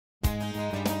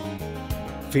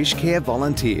Fishcare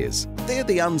Volunteers. They're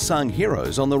the unsung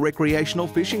heroes on the recreational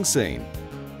fishing scene.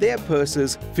 Their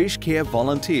purses, Fishcare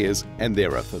Volunteers, and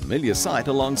they're a familiar sight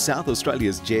along South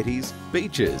Australia's jetties,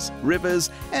 beaches, rivers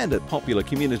and at popular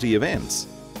community events.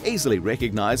 Easily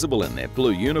recognisable in their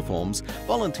blue uniforms,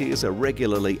 volunteers are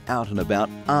regularly out and about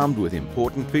armed with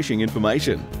important fishing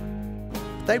information.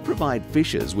 They provide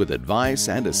fishers with advice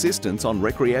and assistance on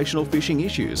recreational fishing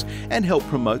issues and help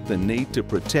promote the need to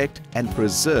protect and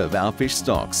preserve our fish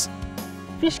stocks.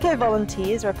 Fishcare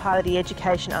Volunteers are a part of the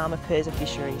education arm of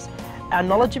Fisheries. Our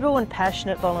knowledgeable and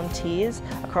passionate volunteers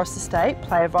across the state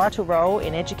play a vital role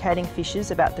in educating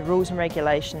fishers about the rules and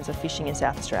regulations of fishing in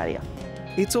South Australia.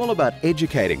 It's all about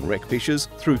educating rec fishers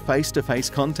through face-to-face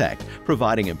contact,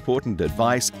 providing important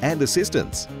advice and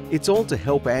assistance. It's all to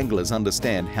help anglers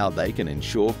understand how they can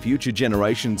ensure future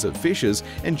generations of fishers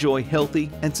enjoy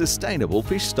healthy and sustainable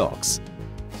fish stocks.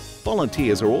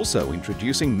 Volunteers are also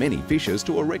introducing many fishers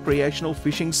to a recreational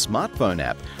fishing smartphone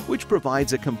app, which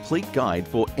provides a complete guide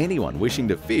for anyone wishing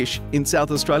to fish in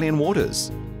South Australian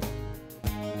waters.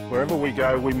 Wherever we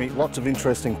go, we meet lots of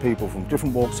interesting people from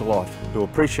different walks of life who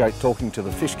appreciate talking to the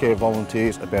Fishcare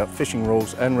Volunteers about fishing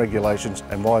rules and regulations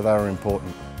and why they are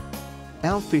important.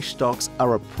 Our fish stocks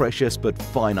are a precious but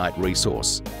finite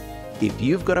resource. If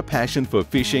you've got a passion for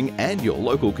fishing and your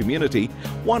local community,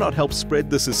 why not help spread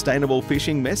the sustainable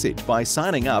fishing message by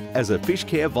signing up as a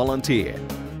Fishcare Volunteer?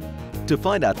 To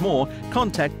find out more,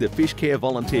 contact the Fishcare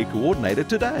Volunteer Coordinator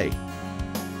today.